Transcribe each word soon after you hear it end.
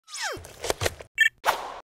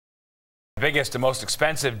Biggest and most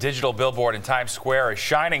expensive digital billboard in Times Square is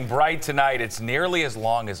shining bright tonight. It's nearly as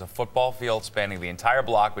long as a football field, spanning the entire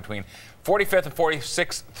block between 45th and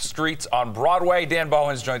 46th Streets on Broadway. Dan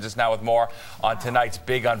Bowens joins us now with more on tonight's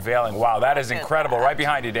big unveiling. Wow, that is incredible. Right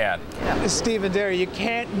behind you, Dan. Stephen Derry, you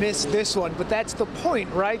can't miss this one, but that's the point,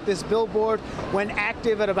 right? This billboard went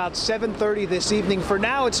active at about 7:30 this evening. For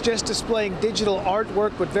now, it's just displaying digital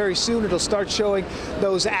artwork, but very soon it'll start showing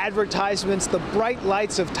those advertisements. The bright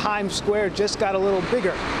lights of Times Square just got a little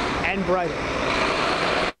bigger and brighter.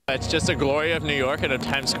 It's just a glory of New York and of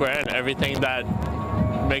Times Square and everything that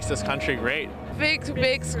makes this country great.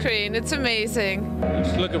 Big screen. It's amazing.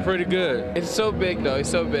 It's looking pretty good. It's so big, though. It's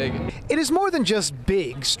so big. It is more than just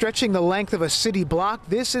big. Stretching the length of a city block,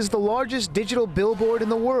 this is the largest digital billboard in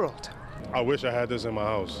the world. I wish I had this in my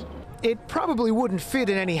house. It probably wouldn't fit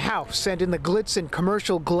in any house, and in the glitz and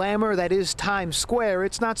commercial glamour that is Times Square,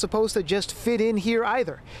 it's not supposed to just fit in here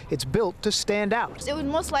either. It's built to stand out. It would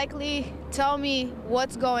most likely tell me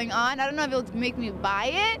what's going on. I don't know if it would make me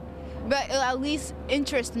buy it, but it'll at least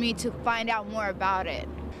interest me to find out more about it.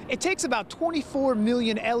 It takes about 24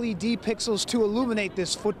 million LED pixels to illuminate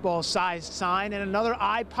this football-sized sign, and another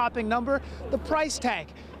eye-popping number, the price tag.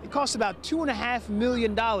 It costs about $2.5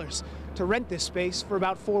 million to rent this space for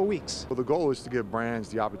about 4 weeks. Well, the goal is to give brands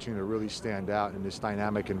the opportunity to really stand out in this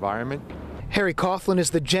dynamic environment. Harry Coughlin is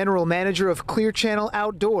the general manager of Clear Channel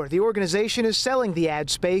Outdoor. The organization is selling the ad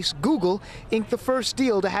space. Google inked the first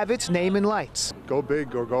deal to have its name in lights. Go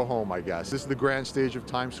big or go home, I guess. This is the grand stage of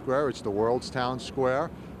Times Square. It's the world's town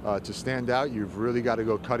square. To stand out, you've really got to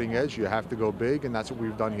go cutting edge. You have to go big, and that's what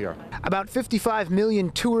we've done here. About 55 million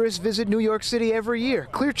tourists visit New York City every year.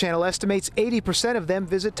 Clear Channel estimates 80% of them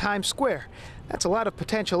visit Times Square. That's a lot of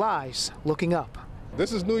potential eyes looking up.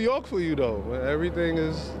 This is New York for you, though. Everything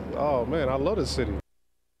is, oh man, I love this city.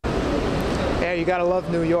 Yeah, you gotta love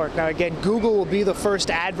New York. Now again, Google will be the first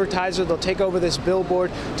advertiser. They'll take over this billboard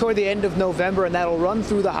toward the end of November, and that'll run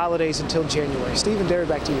through the holidays until January. Stephen Derry,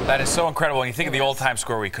 back to you. That is so incredible. When you think of the old Times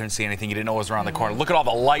Square where you couldn't see anything, you didn't know what was around the corner. Look at all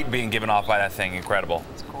the light being given off by that thing. Incredible.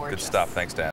 It's gorgeous. Good stuff. Thanks, Dan.